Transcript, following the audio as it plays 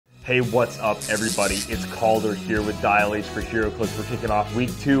Hey, what's up, everybody? It's Calder here with Dial H for Heroclix. We're kicking off week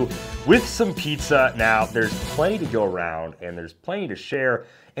 2 with some pizza. Now, there's plenty to go around, and there's plenty to share,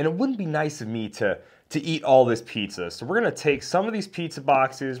 and it wouldn't be nice of me to eat all this pizza. So we're going to take some of these pizza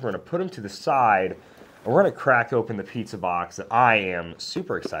boxes, we're going to put them to the side, and we're going to crack open the pizza box that I am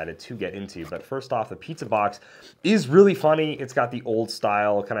super excited to get into. But first off, the pizza box is really funny. It's got the old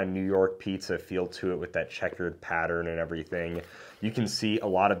style, kind of New York pizza feel to it with that checkered pattern and everything. You can see a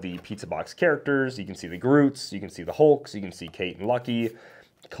lot of the pizza box characters. You can see the Groots, you can see the Hulks, you can see Kate and Lucky.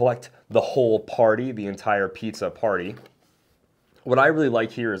 Collect the whole party, the entire pizza party. What I really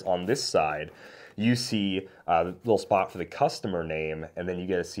like here is on this side, you see the little spot for the customer name, and then you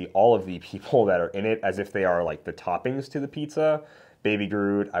get to see all of the people that are in it as if they are like the toppings to the pizza. Baby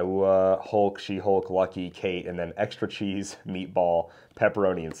Groot, Iowa, Hulk, She-Hulk, Lucky, Kate, and then extra cheese, meatball,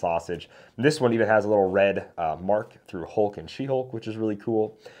 pepperoni, and sausage. And this one even has a little red mark through Hulk and She-Hulk, which is really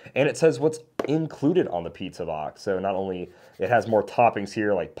cool. And it says what's included on the pizza box. So not only it has more toppings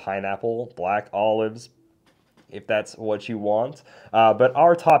here like pineapple, black olives, if that's what you want. But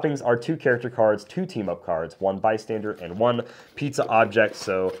our toppings are 2 character cards, 2 team-up cards, 1 bystander, and 1 pizza object.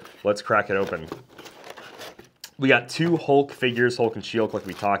 So let's crack it open. We got 2 Hulk figures, Hulk and She-Hulk, like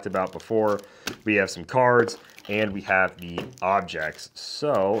we talked about before. We have some cards, and we have the objects.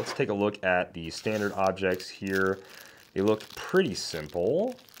 So let's take a look at the standard objects here. They look pretty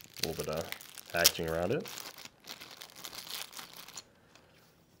simple. A little bit of packaging around it.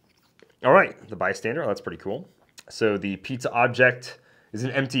 All right, the bystander, that's pretty cool. So the pizza object is an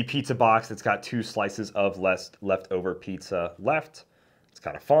empty pizza box that's got 2 slices of leftover pizza left. It's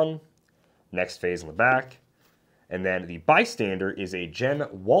kind of fun. Next phase in the back. And then the bystander is a Jen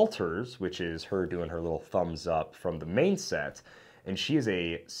Walters, which is her doing her little thumbs up from the main set. And she is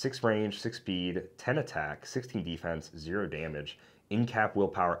a 6 range, 6 speed, 10 attack, 16 defense, 0 damage, in-cap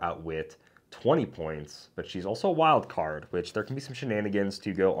willpower outwit, 20 points, but she's also a wild card, which there can be some shenanigans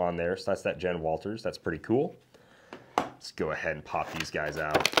to go on there. So that's that Jen Walters. That's pretty cool. Let's go ahead and pop these guys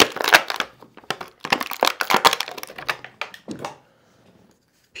out.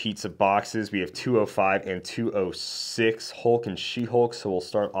 Pizza boxes. We have 205 and 206, Hulk and She-Hulk. So we'll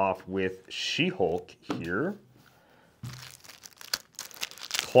start off with She-Hulk here.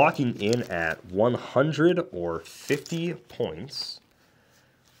 Clocking in at 100 or 50 points.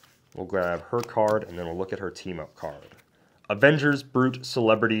 We'll grab her card, and then we'll look at her team-up card. Avengers Brute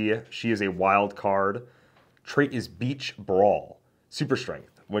Celebrity. She is a wild card. Trait is Beach Brawl. Super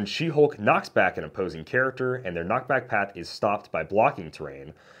Strength. When She-Hulk knocks back an opposing character and their knockback path is stopped by blocking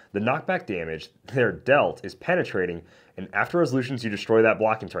terrain, the knockback damage they're dealt is penetrating, and after resolutions, you destroy that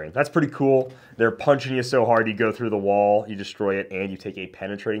blocking terrain. That's pretty cool. They're punching you so hard you go through the wall, you destroy it, and you take a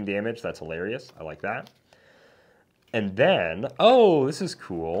penetrating damage. That's hilarious. I like that. And then, oh, this is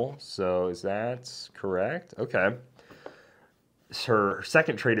cool. So is that correct? Okay. Her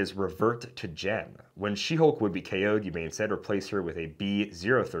second trait is Revert to Jen. When She-Hulk would be KO'd, you may instead replace her with a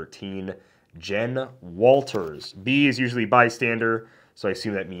B013 Jen Walters. B is usually bystander, so I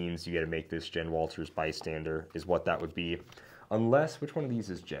assume that means you get to make this Jen Walters bystander, is what that would be. Unless, which one of these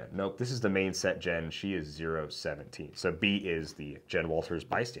is Jen? Nope, this is the main set Jen. She is 017. So B is the Jen Walters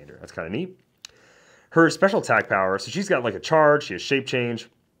bystander. That's kind of neat. Her special attack power, so she's got like a charge, she has shape change.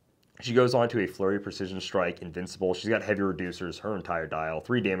 She goes on to a Flurry Precision Strike, Invincible. She's got heavy reducers, her entire dial,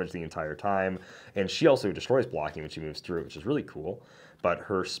 3 damage the entire time. And she also destroys blocking when she moves through, which is really cool. But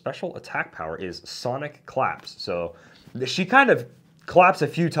her special attack power is Sonic Claps. So she kind of claps a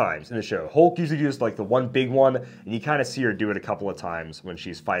few times in the show. Hulk usually does like the one big one, and you kind of see her do it a couple of times when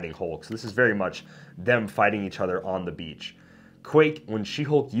she's fighting Hulk. So this is very much them fighting each other on the beach. Quake, when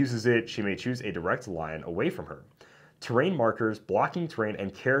She-Hulk uses it, she may choose a direct line away from her. Terrain markers, blocking terrain,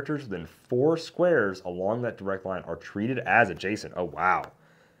 and characters within 4 squares along that direct line are treated as adjacent. Oh, wow.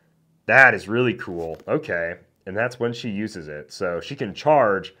 That is really cool. Okay. And that's when she uses it. So she can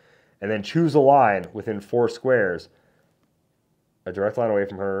charge and then choose a line within 4 squares. A direct line away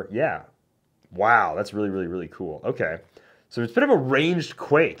from her. Yeah. Wow. That's really, really, really cool. Okay. So it's a bit of a ranged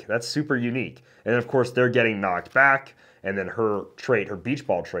Quake. That's super unique. And of course, they're getting knocked back. And then her trait, her beach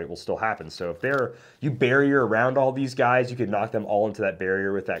ball trait, will still happen. So if you barrier around all these guys, you could knock them all into that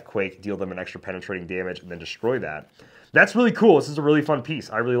barrier with that Quake, deal them an extra penetrating damage, and then destroy that. That's really cool. This is a really fun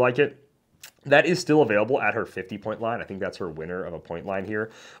piece. I really like it. That is still available at her 50-point line. I think that's her winner of a point line here.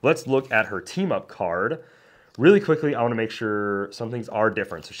 Let's look at her team-up card. Really quickly, I want to make sure some things are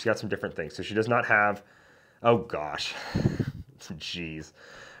different. So she's got some different things. So she does not have... Oh, gosh. Jeez.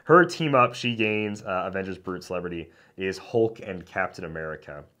 Her team up, she gains Avengers Brute Celebrity, is Hulk and Captain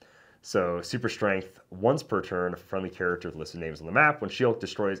America. So super strength, once per turn, for friendly character with listed names on the map. When She-Hulk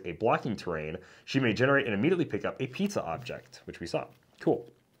destroys a blocking terrain, she may generate and immediately pick up a pizza object, which we saw. Cool.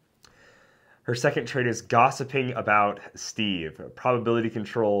 Her second trait is gossiping about Steve. Probability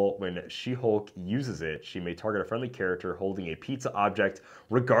control, when She-Hulk uses it, she may target a friendly character holding a pizza object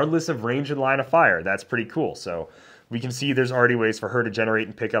regardless of range and line of fire. That's pretty cool. So we can see there's already ways for her to generate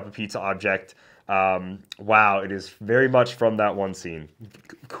and pick up a pizza object. Wow, it is very much from that one scene.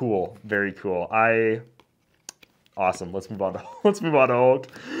 Cool, very cool. Awesome. Let's move on to Hulk.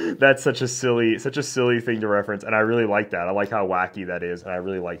 That's such a silly thing to reference, and I really like that. I like how wacky that is, and I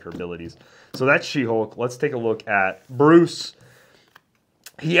really like her abilities. So that's She-Hulk. Let's take a look at Bruce.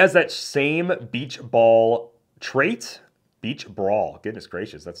 He has that same beach ball trait. Beach brawl. Goodness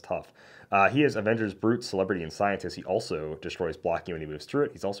gracious, that's tough. He is Avengers Brute, Celebrity, and Scientist. He also destroys blocking when he moves through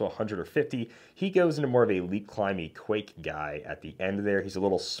it. He's also 100 or 50. He goes into more of a leap climby Quake guy at the end there. He's a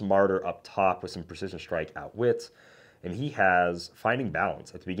little smarter up top with some precision strike outwit. And he has Finding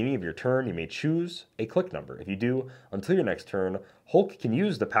Balance. At the beginning of your turn, you may choose a click number. If you do, until your next turn, Hulk can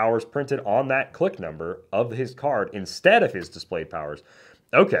use the powers printed on that click number of his card instead of his displayed powers.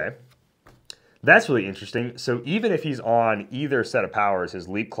 Okay. That's really interesting. So even if he's on either set of powers, his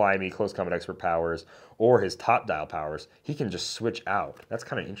Leap Climby, Close Combat Expert powers, or his Top Dial powers, he can just switch out. That's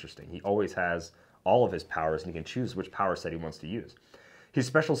kind of interesting. He always has all of his powers, and he can choose which power set he wants to use. His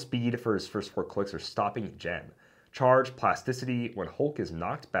special speed for his first 4 clicks are Stopping Gem. Charge, Plasticity. When Hulk is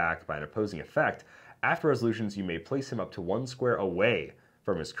knocked back by an opposing effect, after resolutions, you may place him up to 1 square away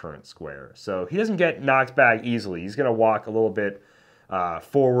from his current square. So he doesn't get knocked back easily. He's going to walk a little bit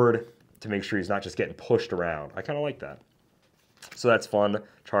forward to make sure he's not just getting pushed around. I kind of like that. So that's fun.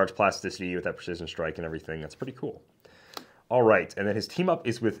 Charge, Plasticity with that precision strike and everything. That's pretty cool. All right, and then his team up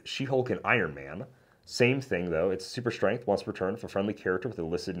is with She-Hulk and Iron Man. Same thing, though. It's super strength, once per turn. If a friendly character with a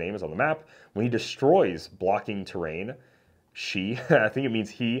listed name is on the map, when he destroys blocking terrain, I think it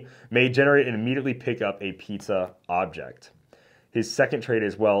means he, may generate and immediately pick up a pizza object. His second trait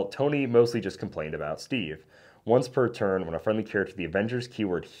is, well, Tony mostly just complained about Steve. Once per turn, when a friendly character with the Avengers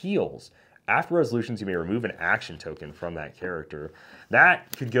keyword heals, after resolutions, you may remove an action token from that character.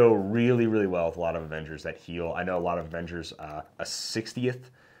 That could go really, really well with a lot of Avengers that heal. I know a lot of Avengers, a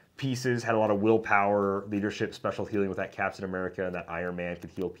 60th pieces had a lot of willpower, leadership, special healing with that Captain America, and that Iron Man could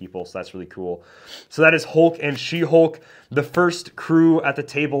heal people, so that's really cool. So that is Hulk and She-Hulk, the first crew at the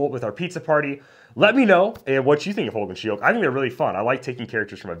table with our pizza party. Let me know what you think of Hulk and She-Hulk. I think they're really fun. I like taking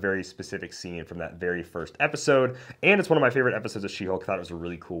characters from a very specific scene from that very first episode, and it's one of my favorite episodes of She-Hulk. I thought it was a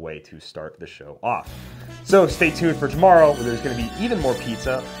really cool way to start the show off. So stay tuned for tomorrow, where there's going to be even more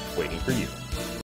pizza waiting for you.